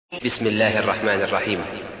بسم الله الرحمن الرحيم.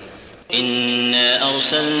 إنا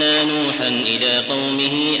أرسلنا نوحا إلى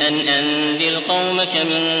قومه أن أنذر قومك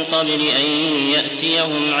من قبل أن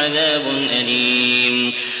يأتيهم عذاب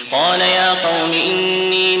أليم. قال يا قوم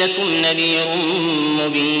إني لكم نذير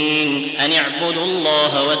مبين أن اعبدوا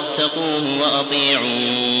الله واتقوه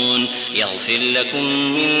وأطيعون يغفر لكم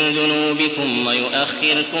من ذنوبكم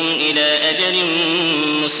ويؤخركم إلى أجل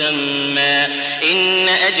مسمى إن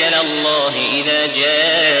أجل الله إذا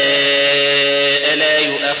جاء لا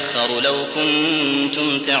يؤخر لو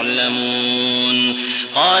كنتم تعلمون.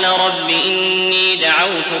 قال رب إني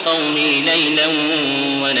دعوت قومي ليلا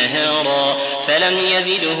ونهارا فلم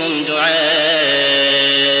يزدهم دعائي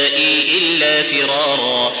إلا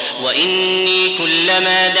فرارا وإني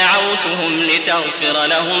كلما دعوتهم لتغفر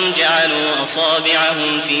لهم جعلوا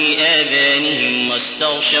أصابعهم في آذانهم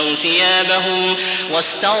واستغشوا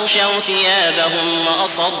ثيابهم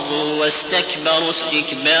وأصروا واستكبروا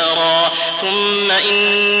استكبارا ثم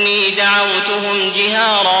إني دعوتهم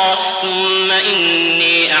جهارا ثم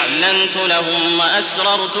إني أعلنت لهم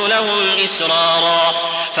وأسررت لهم إسرارا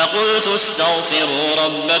فقلت استغفروا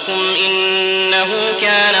ربكم إنه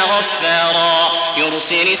كان غفارا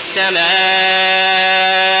يرسل السماء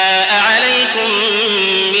عليكم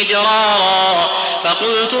مدرارا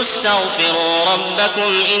فقلت استغفروا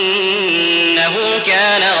ربكم إنه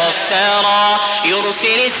كان غفارا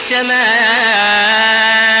يرسل السماء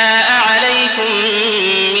عليكم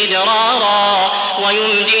مدرارا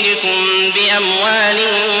ويمددكم بأموال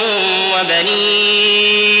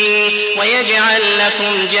وبنين ويجعل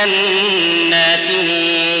لكم جنات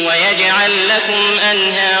ويجعل لكم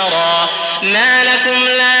أنهارا ما لكم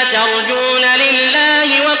لا ترجون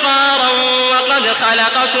لله وقارا وقد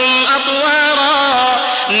خلقكم أطوارا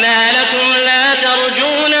ما لكم لا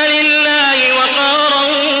ترجون لله وقارا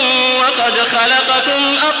وقد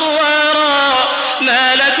خلقكم أطوارا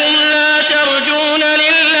ما لكم لا ترجون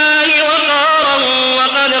لله وقارا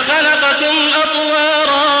وقد خلقكم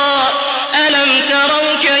أطوارا ألم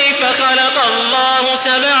تروا كيف خلق الله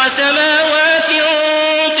 7 سماوات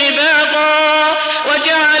طباقا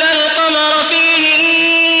وجعل القمر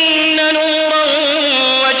فيهن نورا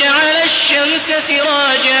وجعل الشمس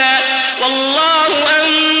سراجا والله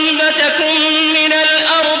أنبتكم من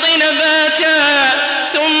الأرض نباتا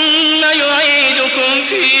ثم يعيدكم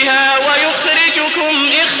فيها ويخرجكم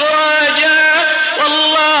إخراجا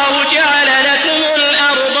والله جعل لكم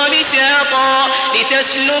الأرض بساطا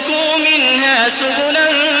لتسلكوا منها سبلا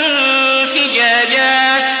فجاجا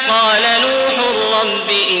قال نوح رب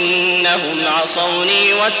إنهم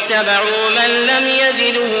عصوني واتبعوا من لم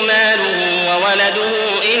يزده ماله وولده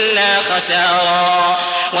إلا خسارا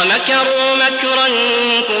ومكروا مكرا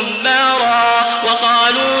كبارا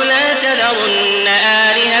وقالوا لا تذرن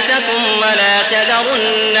آلهتكم ولا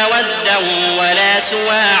تذرن ودا ولا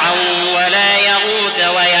سواعا ولا يغوث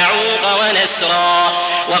ويعوق ونسرا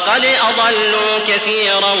وقد أضلوا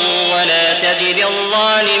كثيرا ولا تزد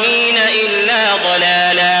الظالمين إلا ضلالا.